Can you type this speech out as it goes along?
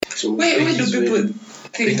So why do people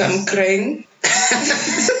think I'm crying?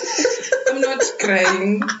 I'm not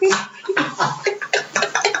crying.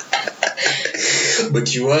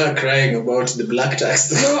 But you are crying about the black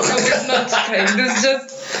tax. No, I was not crying. There's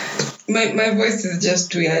just my voice is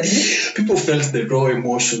just weird. People felt the raw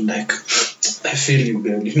emotion, like I feel you,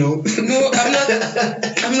 girl. You know. No,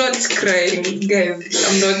 I'm not crying, guys.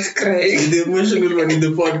 I'm not crying. The emotional one in the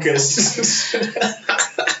podcast.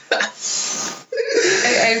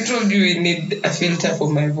 I told you we need a filter for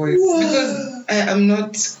my voice because I am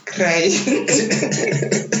not crying.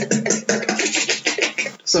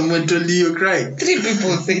 Someone told you you're crying. 3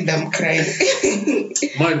 people said I'm crying.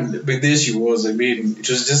 Man, but there she was. I mean, it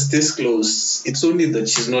was just this close. It's only that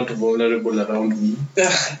she's not vulnerable around me.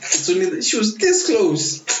 It's only that she was this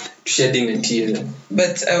close to shedding a tear.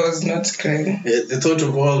 But I was not crying. The thought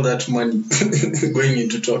of all that money going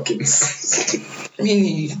into tokens.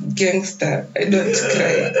 Mini gangster. I don't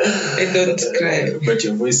cry. But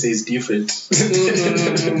your voice says different.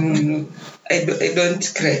 No. I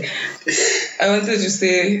don't cry. I wanted to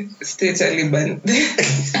say stay Taliban.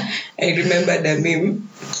 I remember the meme.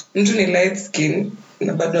 Mtu ni light skin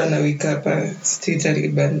na bado anawika hapa stay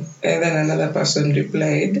Taliban. And then another person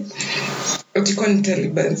replied, "Utiko ni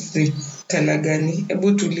Taliban si kana gani?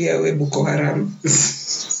 Ebu tulia we Boko Haram."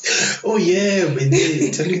 Oh yeah, but the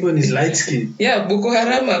Taliban is light skin. Yeah, Boko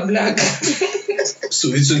Haram are black. So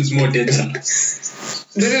which one's more dangerous?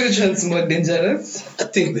 Do you know which one's more dangerous? I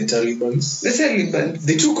think the Taliban. The Taliban.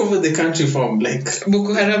 They took over the country from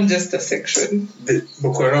Boko Haram, just a section. The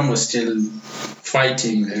Boko Haram was still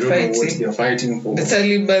fighting. I don't know what they're fighting for. The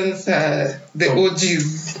Taliban are the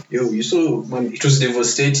OGs. Yo, you saw, man, it was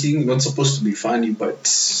devastating. Not supposed to be funny, but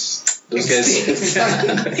those guys.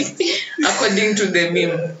 According to the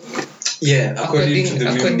meme. Yeah, according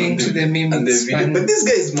to the meme and the video. Fun. But these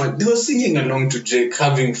guys, man, they were singing along to Drake,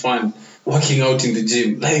 having fun, working out in the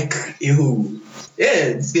gym. Like, yo.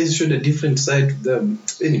 Yeah, these guys showed a different side to them.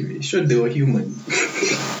 Anyway, showed they were human.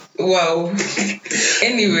 Wow.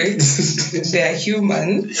 Anyway, they are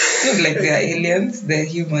human. Not like they are aliens, they're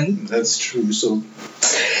human. That's true. So,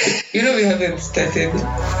 you know, we haven't started. We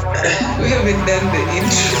haven't done the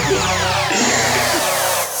intro.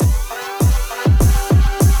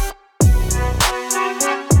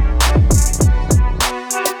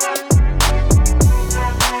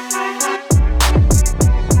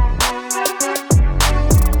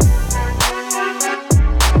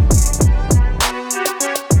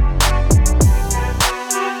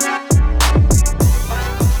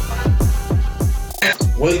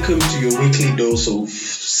 Welcome to your weekly dose of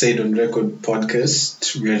Said on Record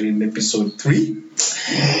podcast. We are in episode 3.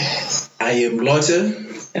 I am Lotte.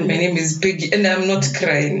 And my name is Peggy. And I'm not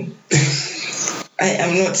crying. I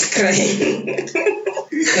am not crying.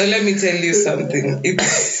 Now let me tell you something.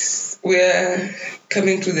 We're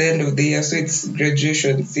coming to the end of the year, so it's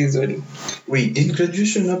graduation season. Wait, did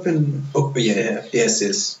graduation happen? Oh, yeah.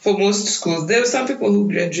 Yes. For most schools. There are some people who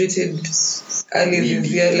graduated early this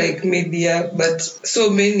year, like mid-year, but so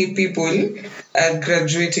many people are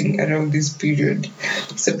graduating around this period.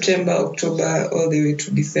 September, October, all the way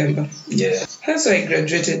to December. Yeah. That's why I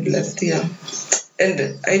graduated last year.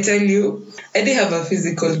 And I tell you, I didn't have a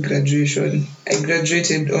physical graduation. I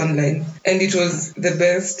graduated online. And it was the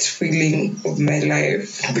best feeling of my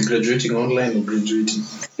life. The graduating online or graduating?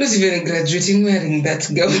 Not even graduating wearing that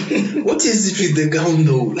gown. What is it with the gown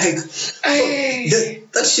though? Like,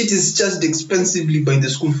 that shit is charged expensively by the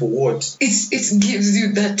school for what? It gives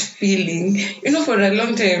you that feeling. You know, for a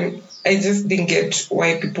long time, I just didn't get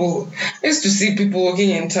why people... I used to see people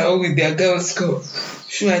walking in town with their gowns go,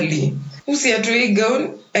 surely... Usiatoe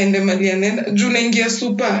gown and the juu naingia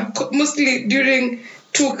super. Mostly during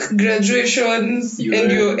took graduations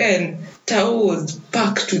and your end. Tao was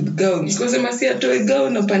packed with gowns. Because usiatoe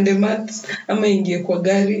gown upande mat ama ingie kwa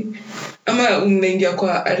gari ama unaingia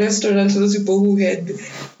kwa a restaurant. Those people who had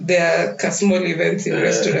their small events in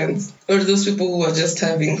restaurants, or those people who were just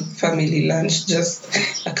having family lunch, just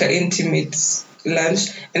like an intimate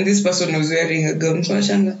lunch, and this person was wearing a gown.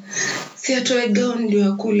 Si atoe gown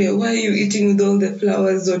ndio akule. Why are you eating with all the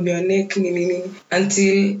flowers on your neck?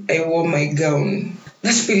 Until I wore my gown.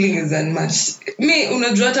 That feeling is unmatched. Me,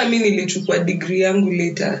 unajua hata mimi nilichukua degree yangu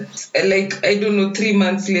later. Like, I don't know, 3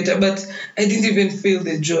 months later, but I didn't even feel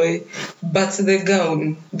the joy. But the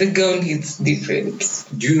gown hits different.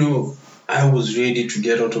 Do you know, I was ready to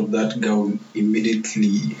get out of that gown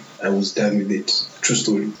immediately. I was done with it. True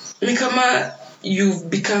story. Mikama, you've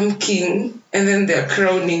become king and then they're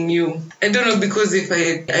crowning you. I don't know, because if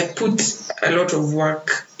I put a lot of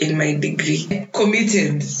work in my degree, I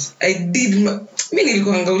committed. I did mi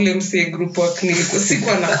nilikuanga ule msee group work,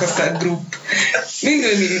 sikuwa nakosa group. Mi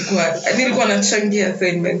ndio nilikuwa nachangia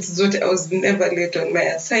assignments zote. I was never late on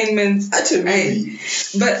my assignments.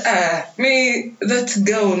 But that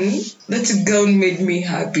gown made me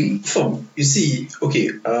happy. You see, okay,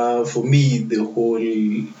 for me, the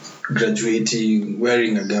whole graduating,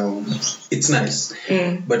 wearing a gown, it's nice,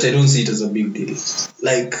 but I don't see it as a big deal.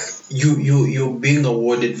 Like you're being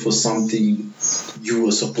awarded for something you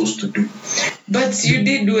were supposed to do. But you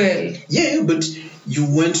did well. Yeah, but you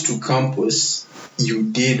went to campus, you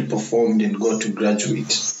did performed and got to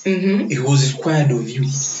graduate. It was required of you.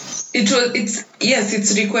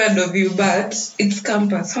 It's required of you, but it's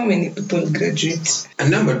campus. How many people graduate? A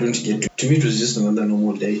number don't get to me. It was just another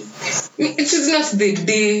normal day. It is not the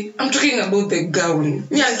day. I'm talking about the gown.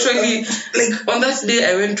 Yeah, actually, like on that day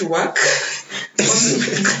I went to work. On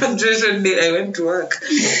the graduation day I went to work.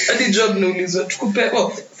 And the job naulizwa tukupe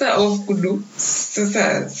off kudu.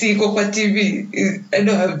 Sasa siko kwa TV. I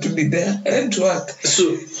don't have to be there. I went to work.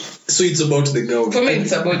 So it's about the gown. For me,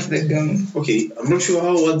 it's about the gown. Okay, I'm not sure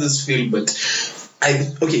how others feel, but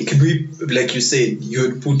could we, like you said, you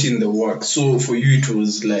had put in the work. So for you, it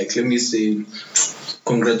was like, let me say,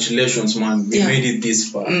 congratulations, man. You made it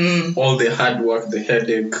this far. All the hard work, the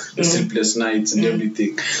headache, the sleepless nights and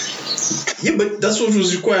everything. Yeah, but that's what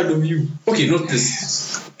was required of you. Okay, not this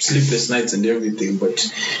sleepless nights and everything,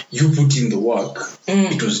 but you put in the work.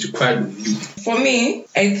 It was required of you. For me,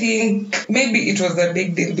 I think maybe it was a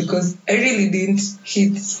big deal because I really didn't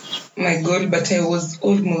hit my goal, but I was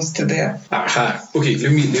almost there. Okay,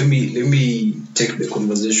 let me take the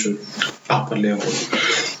conversation up a level.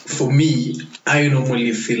 For me, I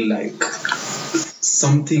normally feel like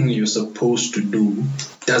something you're supposed to do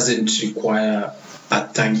doesn't require a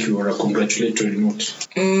thank you or a congratulatory note.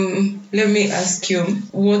 Let me ask you,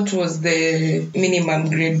 what was the minimum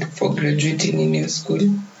grade for graduating in your school?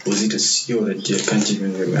 Was it a C or a D? I can't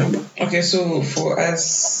even remember. Okay, so for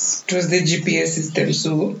us, it was the GPA system.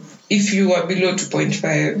 So if you are below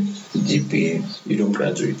 2.5 GPA, you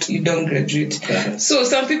don't graduate. So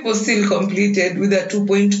some people still completed with a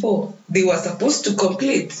 2.4. They were supposed to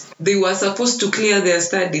complete. They were supposed to clear their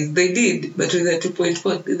studies. They did, but with a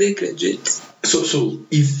 2.4, did they graduate? So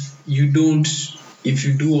if you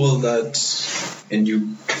do all that and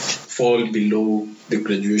you fall below the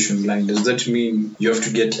graduation line, does that mean you have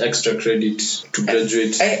to get extra credit to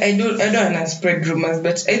graduate? I don't want to spread rumors,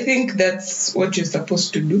 but I think that's what you're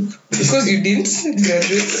supposed to do because you didn't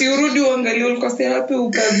graduate. Si urudi uangalie ulikosea wapi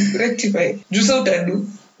ukarectify. Jusa utadu.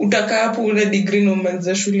 Utakaa hapo una degree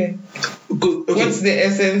nomaliza shule. Okay. What's the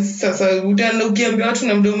essence? Sasa utaenda ukiambia watu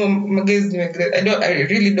na mdomo magezi nimegraduate. I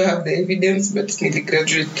really don't have the evidence, but nili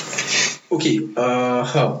graduate. Okay,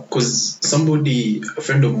 because a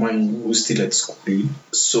friend of mine who's still at school,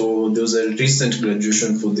 so there was a recent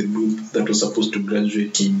graduation for the group that was supposed to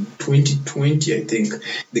graduate in 2020, I think.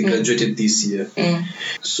 They graduated this year.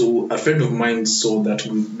 So a friend of mine saw that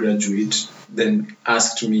group graduate, then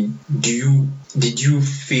asked me, did you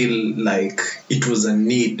feel like it was a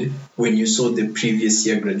need when you saw the previous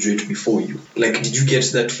year graduate before you? Like, did you get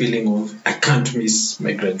that feeling of, I can't miss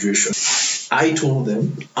my graduation? I told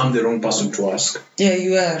them, I'm the wrong person to ask. Yeah,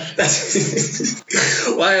 you are.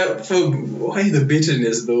 Why the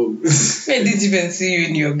bitterness though? I didn't even see you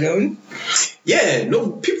in your gown. Yeah, no,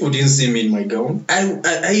 people didn't see me in my gown.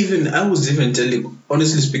 I was even telling,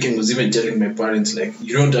 honestly speaking, telling my parents, like,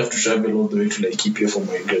 you don't have to travel all the way to like keep here for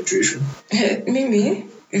my graduation. Mimi,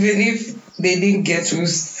 even if they didn't get to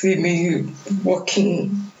see me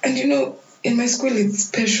walking, and in my school it's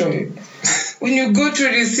special. When you go to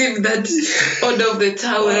receive that order of the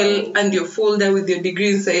towel and your folder with your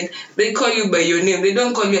degree inside, they call you by your name. They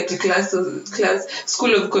don't call you at a class,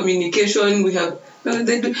 school of communication.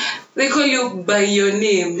 They call you by your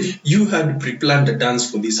name. You had pre-planned a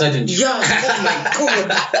dance for this, hadn't you? Yeah, oh my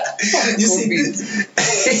God. You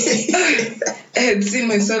see, I had seen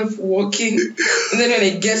myself walking, and then when I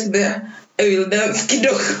get there, I will dance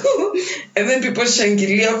kidogo, and then people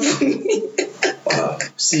shangilia for me.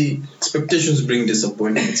 See, expectations bring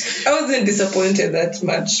disappointments. I wasn't disappointed that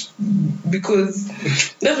much because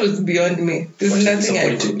that was beyond me. There's nothing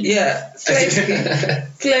I could. Yeah,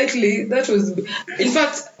 slightly. That was. In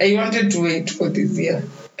fact, I wanted to wait for this year,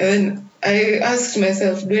 and I asked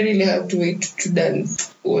myself, do I really have to wait to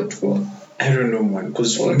dance? What for? I don't know, man.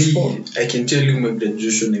 Because for me, I can tell you my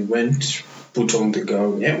graduation, I went, put on the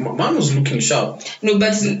gown. Yeah, man was looking sharp. No,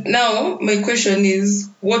 but now my question is,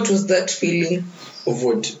 what was that feeling? Of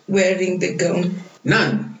what? Wearing the gown.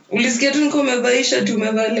 None. Ulisikia tu niko umevaisha tu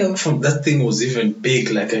umevaa leo. That thing was even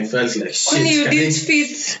big, like I felt like shit. Kwani you didn't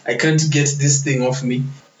fit? I can't get this thing off me.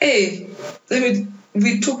 Hey, let me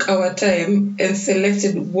we took our time and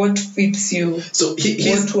selected what fits you, So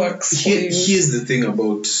what works for you. Here's the thing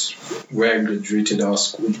about where I graduated our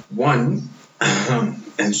school. One,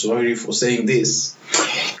 I'm sorry for saying this,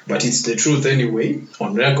 but it's the truth anyway,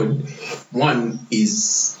 on record. One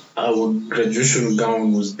is our graduation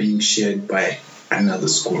gown was being shared by another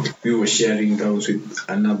school. We were sharing gowns with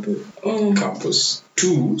another campus.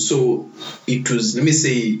 Two, so it was, let me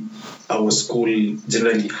say, our school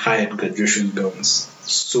generally hired graduation gowns.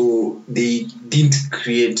 So they didn't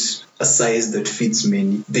create a size that fits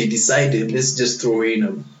many. They decided, let's just throw in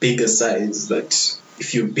a bigger size that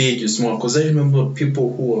if you're big, you're small. Because I remember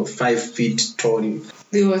people who were 5 feet tall,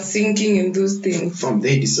 they were sinking in those things.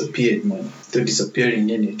 they disappeared, man. They're disappearing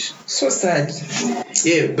in it. So sad.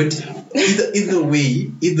 Yeah, but either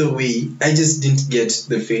way, I just didn't get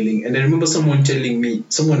the feeling. And I remember someone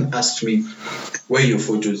asked me, where are your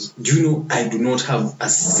photos? Do you know I do not have a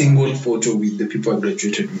single photo with the people I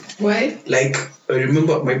graduated with? Why? Like, I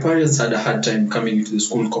remember my parents had a hard time coming into the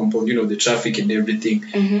school compound, the traffic and everything.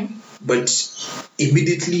 Mm-hmm. But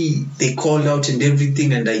immediately they called out and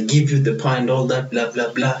everything, and I give you the pen and all that, blah,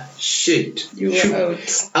 blah, blah. Shit. You were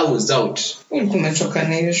out. I was out. Apart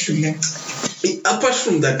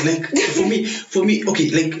from that, like, for me, okay,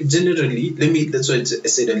 like, generally, that's why I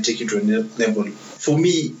said I'll take it to a level. For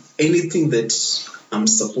me, anything that I'm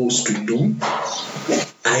supposed to do,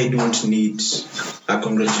 I don't need a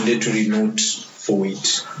congratulatory note for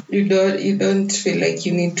it. You don't feel like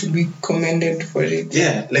you need to be commended for it.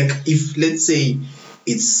 Yeah, like if, let's say,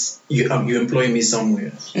 it's you employ me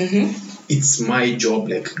somewhere. Mm-hmm. It's my job,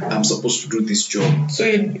 like I'm supposed to do this job.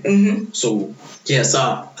 So yes,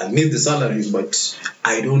 I need the salary, but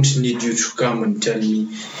I don't need you to come and tell me,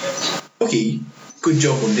 okay, good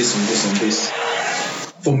job on this, on this, on this.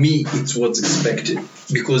 For me, it's what's expected.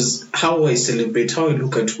 Because how I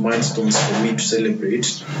look at milestones for me to celebrate,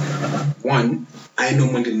 one, I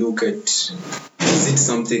normally look at, is it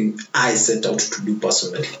something I set out to do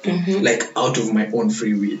personally? Mm-hmm. Like out of my own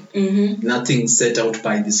free will. Mm-hmm. Nothing set out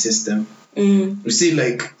by the system. Mm-hmm. You see,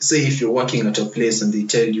 like, say if you're working at a place and they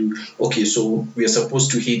tell you, okay, so we are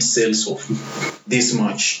supposed to hit sales of this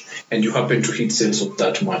much, and you happen to hit sales of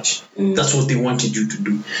that much. Mm. That's what they wanted you to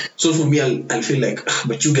do. So for me, I'll feel like,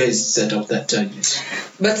 but you guys set out that target.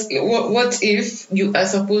 But what if you are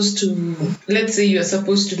supposed to, let's say you are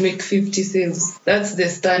supposed to make 50 sales. That's the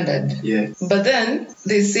standard. Yeah. But then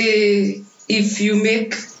they say if you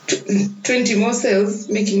make 20 more sales,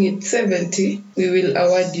 making it 70, we will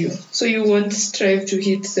award you. So you won't strive to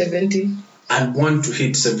hit 70? I want to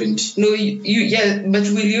hit 70. No, but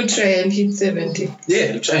will you try and hit 70?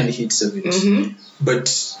 Yeah, I'll try and hit 70. Mm-hmm.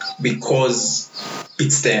 But because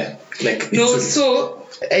it's there. Like, no, so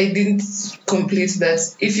I didn't complete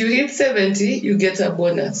that. If you hit 70, you get a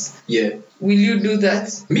bonus. Yeah. Will you do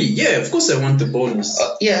that? Me? Yeah, of course I want the bonus.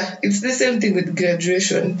 Yeah, it's the same thing with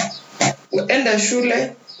graduation. Enda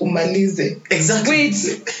shule, umalize. Exactly. Wait,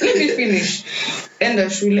 let me finish. Enda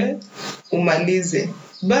shule, umalize.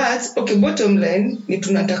 But, okay, bottom line, ni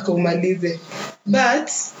tunataka umalize.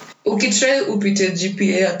 But, ukitry upite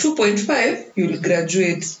GPA ya 2.5, you'll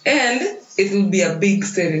graduate. And it will be a big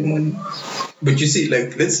ceremony. But you see,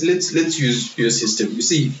 like, let's use your system. You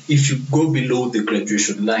see, if you go below the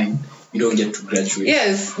graduation line, you don't get to graduate.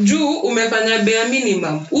 Yes, juu umefanya bare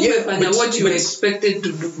minimum. Umefanya what you were expected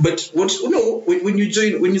to do. But when you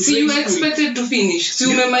join see, you were expected to finish. Si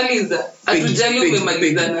umemaliza. Atujali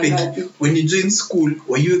umemaliza na ngapi. When you join school,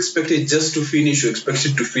 were you expected just to finish or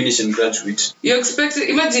expected to finish and graduate? You expected,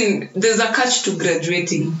 imagine there's a catch to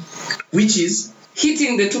graduating. Which is?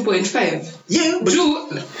 Hitting the 2.5. Yeah, but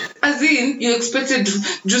as in you expected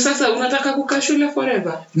to sasa unataka kukaa shule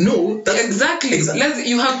forever. No, that's exactly.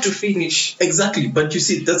 You have to finish. Exactly, but you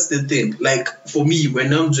see, that's the thing. Like for me,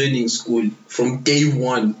 when I'm joining school from day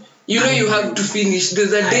one, you have to finish.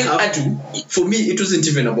 There's a day. For me, it wasn't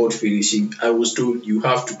even about finishing. I was told you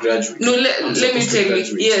have to graduate. No, let me tell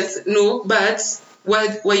you. Yes, no, but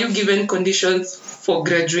were you given conditions for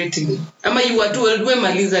graduating? Ama you were told we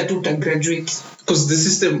maliza tu ta graduate? Because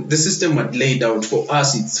the system had laid out for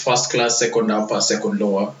us, it's first class, second upper, second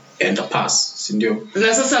lower, and a pass. Sindio?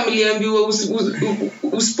 Na sasa mliambiwa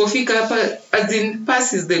usipofika hapa, as in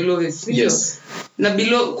pass is the lowest. Sindio? Yes. Na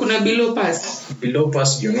kuna below pass. Below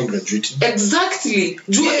pass, you're not graduating. Exactly.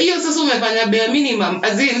 Hiyo sasa umefanya bare minimum.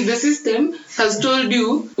 As in the system has told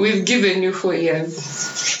you, we've given you 4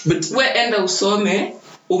 years. But we enda usome,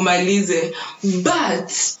 umalize. But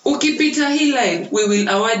ukipita hii line, we will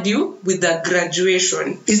award you with a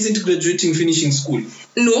graduation. Isn't graduating finishing school?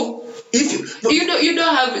 No. If you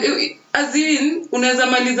don't have As in, unaweza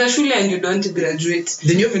maliza shule and you don't graduate.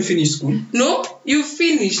 Then you haven't finished school? No, you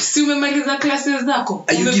finished. Si umemaliza classes zako.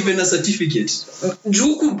 Are you given a certificate?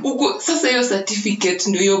 Uko sasa hiyo certificate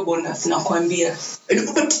ndio hiyo bonus nakwambia.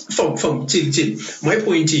 But chill. My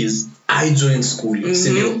point is, I joined school.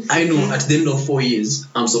 I know at the end of 4 years,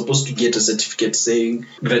 I'm supposed to get a certificate saying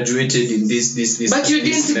graduated in this. But you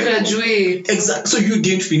didn't graduate. Exactly. So you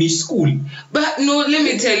didn't finish school. But no, let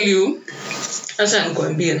me tell you. Acha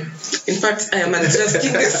nikwambie. In fact, I am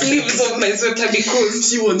adjusting the sleeves of my sweater because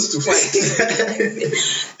she wants to fight.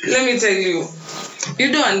 Let me tell you.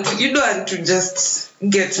 You don't want to just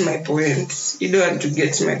get my point. You don't want to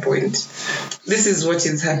get my point. This is what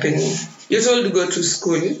is happening. You're told to go to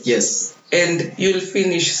school. Yes. And you'll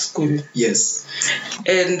finish school. Yes.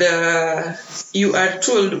 And you are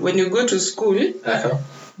told when you go to school,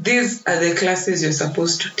 these are the classes you're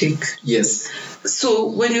supposed to take. Yes. So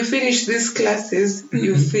when you finish these classes,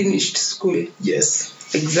 you finished school. Yes.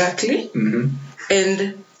 Exactly.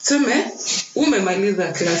 And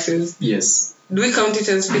umemaliza classes. Yes. Do we count it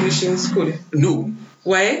as finishing school? No.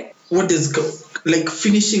 Why? What does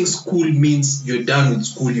finishing school means? You're done with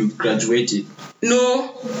school, you graduated.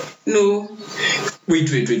 No. Wait.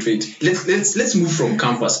 Let's move from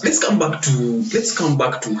campus. Let's come back to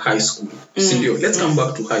high school. Let's come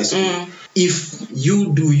back to high school. If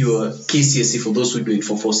you do your KCSE, for those who do it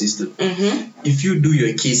for 4 system, if you do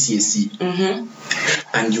your KCSE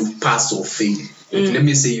and you pass or fail, let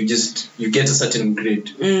me say you get a certain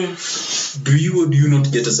grade. Do you or do you not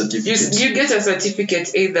get a certificate? You get a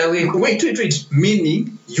certificate either way. Wait.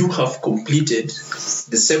 Meaning you have completed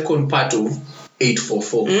the second part of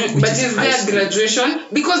 844. But is there graduation?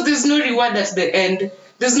 Because there's no reward at the end.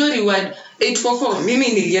 There's no reward. 844. Mimi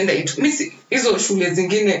nilienda hizo shule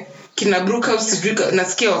zingine kina Brookhouse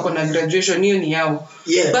nasikia wako na graduation, hiyo ni yao.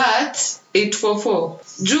 Yeah. But 844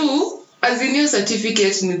 juu as in your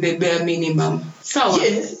certificate ni the bare minimum. Sawa?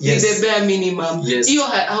 Yes. Ni the bare minimum. Yes. Hiyo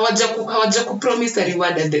hawaja kupromise a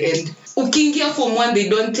reward at the end. Ukiingia form 1, they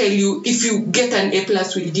don't tell you if you get an A+,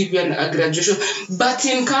 we'll give you a graduation. But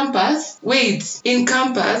in campus,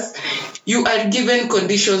 you are given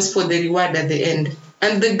conditions for the reward at the end.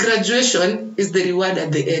 And the graduation is the reward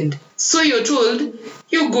at the end. So you're told,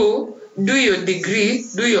 you go, do your degree,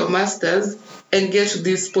 do your master's, and get to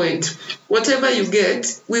this point. Whatever you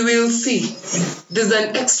get, we will see. There's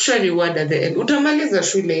an extra reward at the end. Utamaliza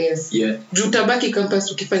shule, yes. Yeah. Juu utabaki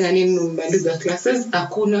campus ukifanya nini umaliza classes,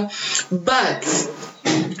 hakuna. But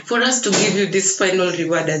for us to give you this final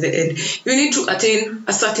reward at the end, you need to attain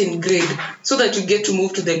a certain grade so that you get to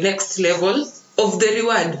move to the next level of the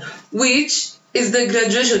reward, which is the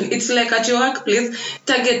graduation. It's like at your workplace,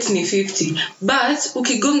 target ni 50. But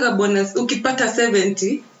ukigonga bonus, ukipata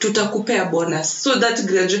 70, tutakupea bonus. So that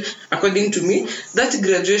according to me, that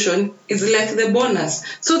graduation is like the bonus.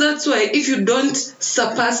 So that's why if you don't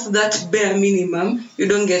surpass that bare minimum, you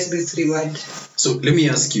don't get this reward. So let me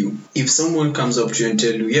ask you, if someone comes up to you and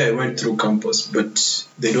tell you, yeah, I went through campus, but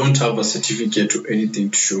they don't have a certificate or anything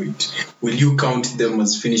to show it, will you count them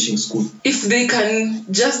as finishing school? If they can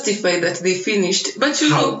justify that they finished. But you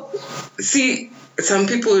know, see, some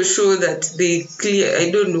people show that they clear, I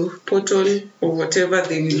don't know, portal or whatever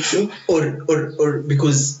they will show. Or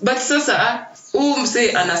because... But sasa,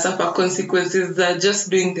 say anasuffer consequences that just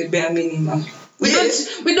doing the bare minimum. We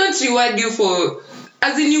don't reward you for...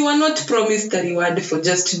 As in, you were not promised a reward for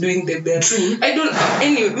just doing the bare. True. I don't know.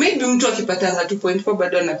 Anyway, maybe mtu akipata 2.4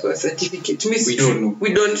 bado anapewa certificate. We don't know.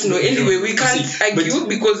 We don't know. Anyway, we can't argue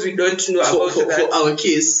because we don't know about that. For our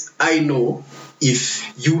case, I know if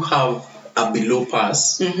you have a below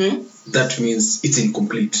pass, that means it's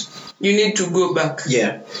incomplete. You need to go back.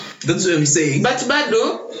 Yeah. That's what I'm saying. But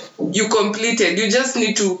bado, you completed. You just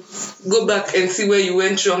need to go back and see where you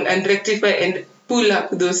went wrong and rectify and pull up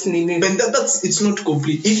those needs. But it's not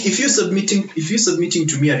complete. If you're submitting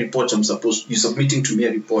to me a report, you're submitting to me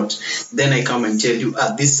a report, then I come and tell you,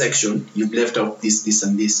 at this section you've left out this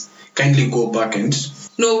and this. Kindly go back and...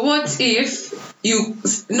 No, what if you...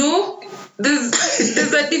 No, there's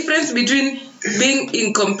a difference between being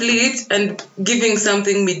incomplete and giving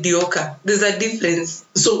something mediocre. There's a difference.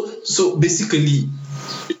 So basically,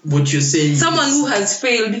 what you're saying, someone who has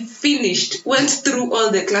failed, finished, went through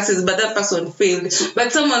all the classes, but that person failed.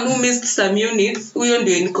 But someone who missed some units, huyo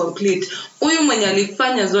ndio incomplete. Huyo mwenye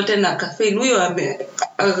alifanya zote na akafail, huyo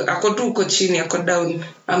ako tu uko chini, ako down,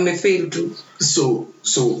 amefail tu. So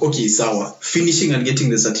okay, sawa. Finishing and getting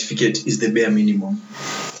the certificate is the bare minimum.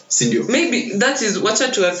 Sindio. Maybe that is what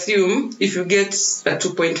to assume. If you get a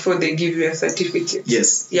 2.4, they give you a certificate.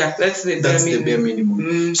 Yes. Yeah, that's the bare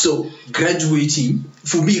minimum. So graduating,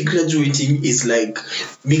 for me, graduating is like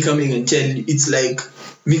me coming and tell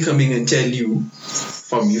you,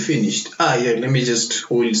 fam, you finished. Yeah, let me just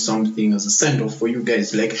hold something as a send off for you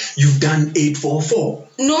guys. Like, you've done 844.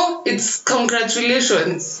 No, it's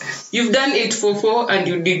congratulations. You've done 844 and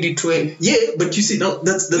you did it well. Yeah, but you see, now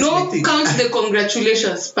that's my thing. No, count the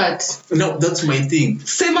congratulations part. No, that's my thing.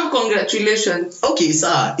 Sema congratulations. Okay,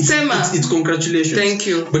 sir. It's congratulations. Thank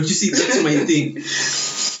you. But you see, that's my thing.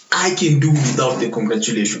 I can do without the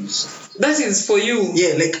congratulations. That is for you.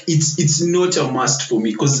 Yeah, like it's not a must for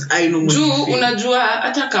me because I know unajua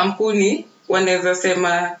hata kampuni wanaweza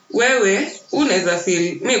sema wewe unaweza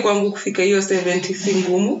feel mimi kwangu kufika hiyo 70 si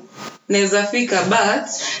ngumu, naweza fika, but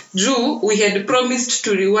we had promised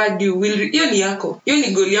to reward you. Hiyo ni yako, hiyo ni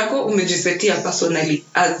goal yako, umejisetia personally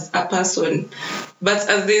as a person, but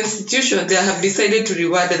as the institution they have decided to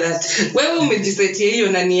reward that. Wewe umejisetia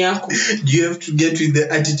hiyo na ni yako. Do you have to get with the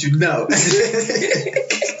attitude now?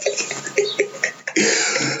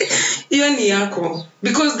 Hiyo ni yako,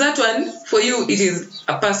 because that one for you it is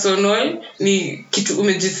a personal, ni kitu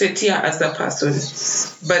umejisetia as a person,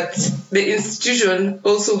 but the institution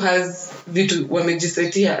also has vitu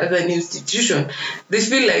wamejisetia as an institution. They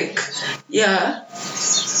feel like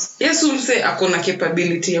yes, umse akona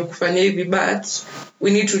capability ya kufanya hivi, but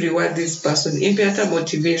we need to reward this person, impeata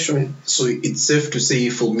motivation. So it's safe to say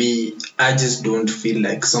for me, I just don't feel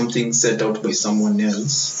like something set out by someone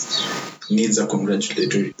else needs a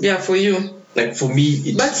congratulatory. Yeah, for you. Like for me,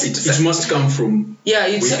 it must come from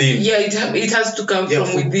within. It has to come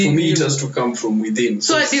from within. For me, it has to come from within.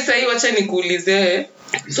 So hadi sahi wacha nikuulize.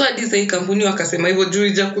 So hadi sahi kampuni wakasema hivyo juu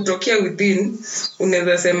ija kutokea within,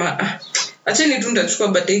 unaweza sema acha ni tu ndachukua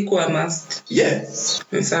but iko must. Yeah.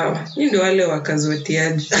 Sawa. Ni ndio wale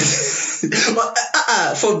wakazotiaji.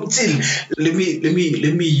 For chill.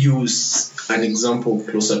 Let me use an example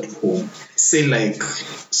closer to home. Say like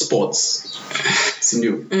sports.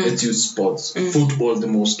 Sindio, let's use sports. Football, the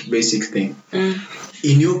most basic thing.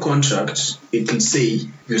 In your contract, it will say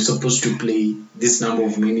you're supposed to play this number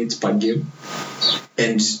of minutes per game,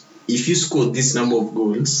 and if you score this number of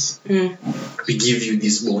goals, we give you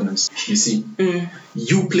this bonus. You see,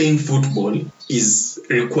 you playing football is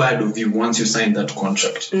required of you once you sign that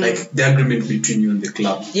contract, like the agreement between you and the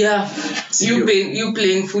club. Yeah, you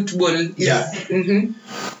playing football. Yeah. Mm-hmm.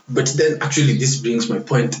 But then, actually, this brings my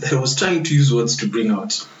point. I was trying to use words to bring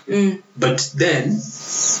out. But then,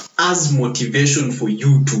 as motivation for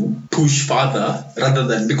you to push further, rather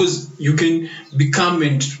than, because you can become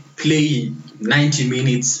and play 90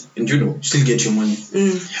 minutes and still get your money.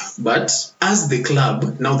 But as the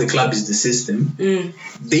club, now the club is the system,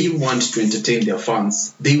 they want to entertain their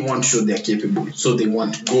fans. They want to show they're capable. So they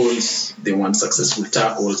want goals, they want successful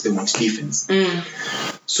tackles, they want defense.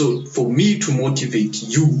 So for me to motivate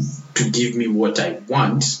you to give me what I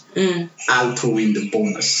want, I'll throw in the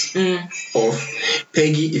bonus of,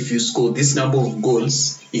 Peggy, if you score this number of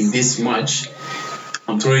goals in this match,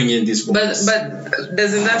 I'm throwing in this bonus. But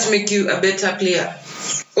doesn't that make you a better player?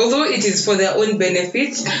 Although it is for their own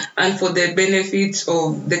benefit and for the benefit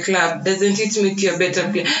of the club, doesn't it make you a better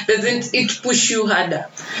player? Doesn't it push you harder?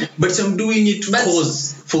 But I'm doing it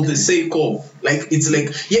for the sake of, like, it's like,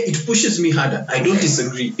 it pushes me harder. I don't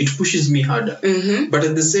disagree. It pushes me harder. But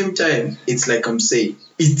at the same time, it's like I'm saying,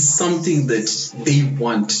 it's something that they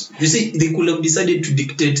want. You see, they could have decided to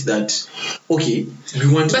dictate that, okay,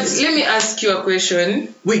 we want... But let me ask you a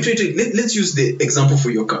question. Wait. Let's use the example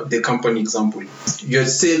for the company example. Your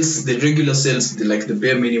sales, the regular sales, the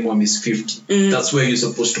bare minimum is 50. That's where you're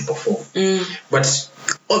supposed to perform. But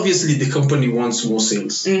obviously the company wants more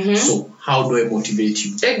sales. So how do I motivate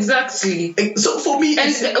you? Exactly. So for me...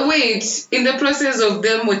 And wait, in the process of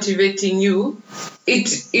them motivating you,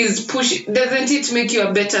 it is doesn't it make you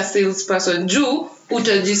a better salesperson?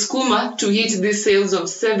 Utajiskuma to hit the sales of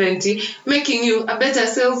 70, making you a better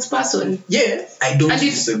salesperson. Yeah, I don't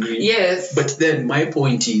disagree. Yes. But then my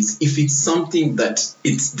point is, if it's something that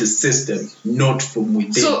it's the system, not from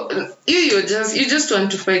within. So you just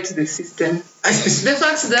want to fight the system. The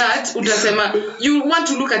fact that utasema, you want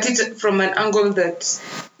to look at it from an angle that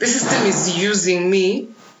the system is using me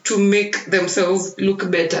to make themselves look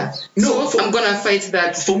better. I'm gonna fight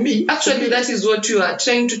that. For me, actually, that is what you are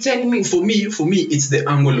trying to tell me. For me, it's the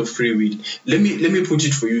angle of free will. Let me put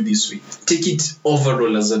it for you this way. Take it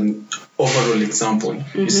overall as an overall example.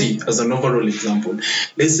 You see, as an overall example,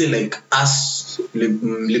 let's say like us.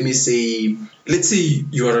 Let's say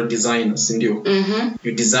you are a designer, Cindy.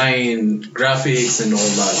 You design graphics and all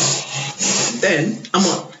that. Then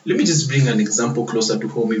let me just bring an example closer to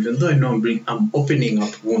home, even though I know I'm opening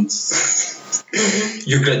up wounds.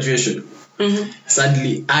 Your graduation.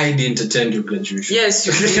 Sadly, I didn't attend your graduation. Yes,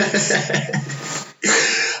 you did.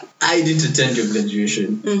 I didn't attend your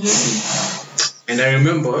graduation. And I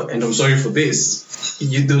remember, and I'm sorry for this,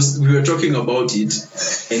 we were talking about it,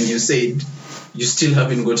 and you said you still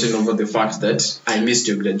haven't gotten over the fact that I missed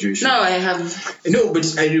your graduation. No, I have. No,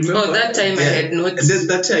 but I remember. Oh, that time I had not. And then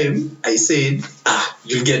that time I said,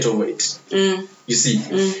 you'll get over it. You see,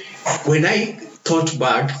 when I thought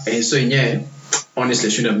back and so yeah, honestly,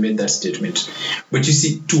 I shouldn't have made that statement. But you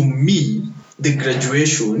see, to me, the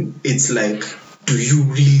graduation, it's like, do you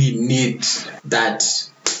really need that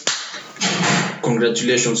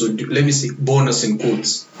congratulations, or let me say bonus in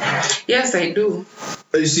quotes? Yes, I do.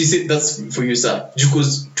 You see, that's for you, sir.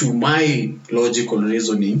 Because to my logical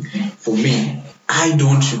reasoning, for me, I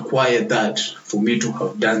don't require that for me to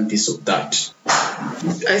have done this or that.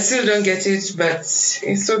 I still don't get it, but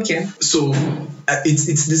it's okay. So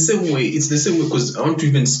it's the same way. It's the same way because I want to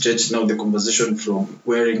even stretch now the conversation from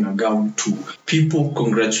wearing a gown to people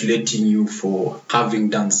congratulating you for having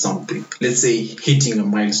done something. Let's say hitting a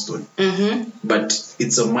milestone. But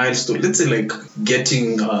it's a milestone. Let's say like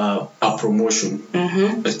getting a promotion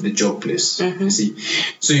at the job place. You see,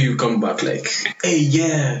 so you come back like, hey,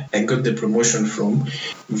 yeah, I got the promotion from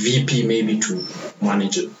VP maybe to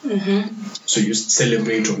manager. So you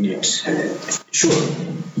celebrate on it. Sure,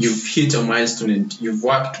 you've hit a milestone and you've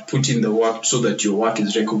put in the work so that your work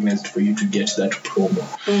is recognized for you to get that promo.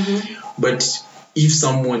 But if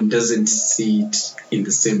someone doesn't see it in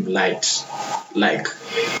the same light, like,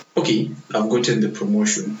 okay, I've gotten the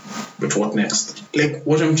promotion, but what next? Like,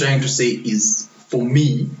 what I'm trying to say is, for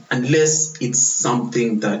me, unless it's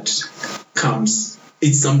something that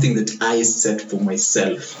it's something that I set for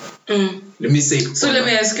myself. Let me say. So let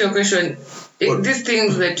me ask you a question. These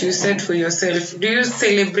things that you set for yourself, do you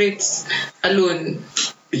celebrate alone?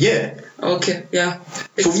 Yeah. Okay, yeah.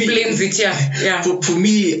 Explains it, yeah. For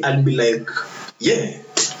me, I'll be like, yeah.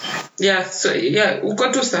 Yeah, so yeah,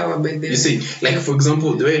 uko tu sawa by the way. You see, like for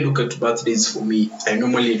example, the way I look at birthdays for me, I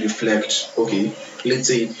normally reflect, okay, let's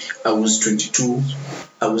say I was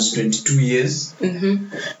 22 years.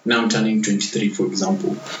 Now I'm turning 23, for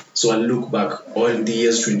example. So I look back, all the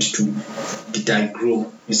years 22, did I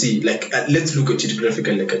grow? You see, like, let's look at it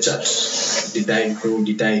graphically like a chart. Did I grow?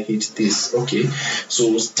 Did I hit this? Okay.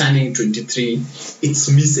 So turning 23,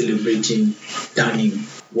 it's me celebrating turning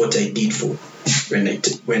what I did for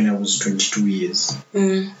when I was 22 years.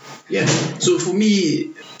 Yeah. So for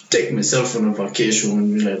me, take myself on a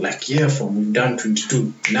vacation, like, yeah, we've done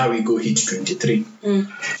 22, now we go hit 23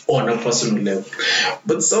 on a personal level.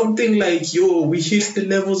 But something like, we hit the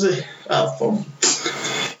levels from,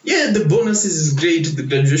 yeah, the bonuses is great, the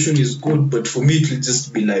graduation is good, but for me it will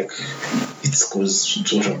just be like, it's because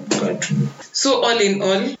it's what I'm glad to know. So all in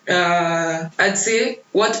all, I'd say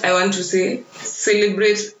what I want to say,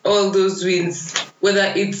 celebrate all those wins,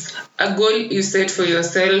 whether it's a goal you set for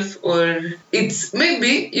yourself or it's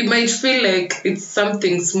maybe you might feel like it's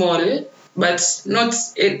something small, but not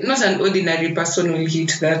an ordinary person will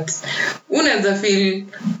hit that. Unaweza feel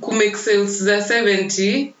kumake sales za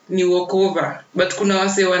 70 ni walkover, but kuna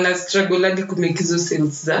wase wana struggle hadi kumake hizo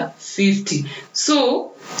sales za 50.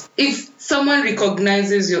 So if someone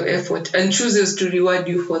recognizes your effort and chooses to reward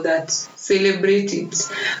you for that, celebrate it.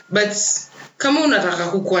 But kama unataka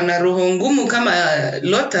kukuwa na roho ngumu kama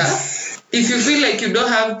Lota, if you feel like you don't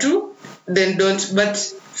have to, then don't. But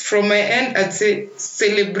from my end, I'd say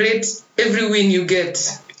celebrate every win you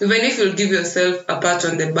get. Even if you'll give yourself a pat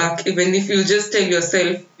on the back, even if you'll just tell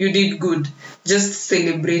yourself you did good, just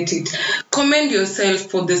celebrate it. Commend yourself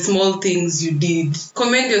for the small things you did.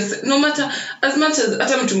 Commend yourself, no matter, as much as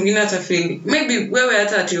hata mtu mwingine atafeel. Maybe wewe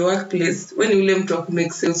hata at your workplace, when ule mtu wa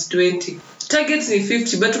kumake sales 20, target ni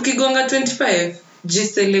 50, but ukigonga 25,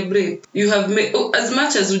 just celebrate. You have made, as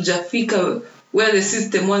much as ujafika where the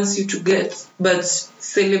system wants you to get, but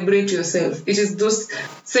celebrate yourself. It is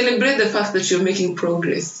celebrate the fact that you're making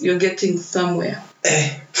progress. You're getting somewhere.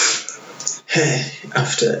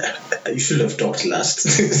 After, you should have talked last.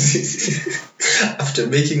 After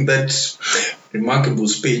making that remarkable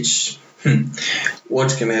speech,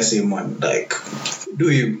 what can I say, man? Like, do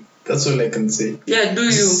you? That's all I can say. Yeah, do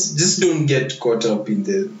you? Just don't get caught up in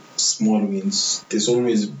the small wins. There's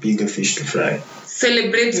always bigger fish to fry.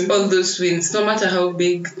 Celebrate all those wins, no matter how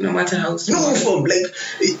big, no matter how small. No, like,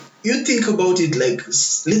 you think about it like,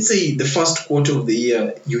 let's say the first quarter of the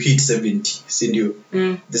year you hit 70, Sindio.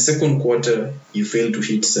 The second quarter you fail to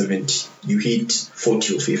hit 70, you hit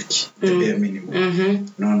 40 or 50, the bare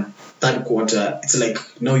minimum. No. Third quarter, it's like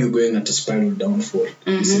now you're going at a spiral downfall.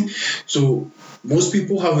 You see? So most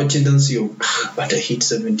people have a tendency of, but I hit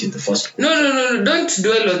 70 in the first quarter. No. Don't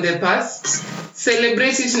dwell on the past.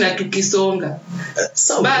 Celebrate it na tukisonga.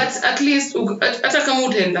 But at least, hata kama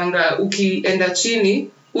utaendanga, ukienda chini,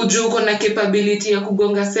 ujue uko na capability ya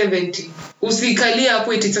kugonga 70. Usikalia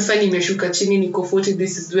hapo eti sasa nimeshuka chini niko 40,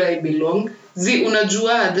 this is where I belong.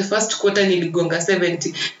 Unajua the first quarter niligonga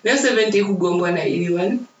 70. Na 70 kugongwa na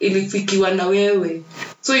anyone, ilifikiwa na wewe.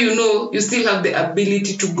 So you know you still have the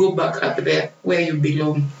ability to go back up there where you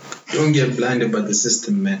belong. Don't get blinded by the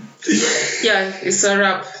system, man. Yeah, it's a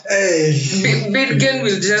wrap. Hey. Birgen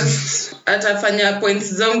will just atafanya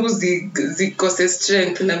points zangu zikose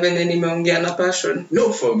strength na venye nimeongea na passion.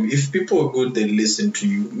 No, if people are good, they listen to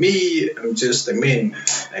you. Me,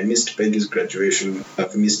 I missed Peggy's graduation.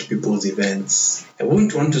 I've missed people's events. I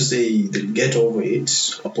wouldn't want to say they'll get over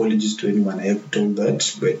it. Apologies to anyone I ever told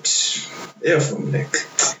that, but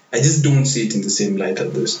I just don't see it in the same light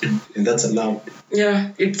as those two, and that's allowed. Yeah,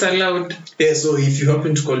 it's allowed. Yeah, so if you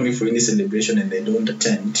happen to call me for any celebration and I don't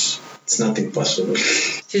attend, it's nothing personal.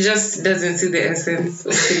 She just doesn't see the essence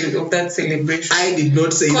of that celebration. I did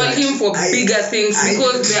not say call that. Call him for bigger things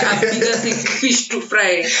because there are bigger things, fish to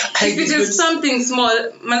fry. If it is something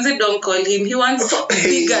small, manze, don't call him. He wants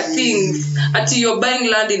bigger things. Ati you're buying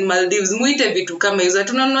land in Maldives, muite vitu kama hizo.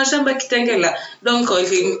 Tunanunua shamba Kitengela. Don't call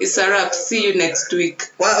him. It's a wrap. See you next week.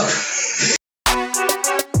 Wow.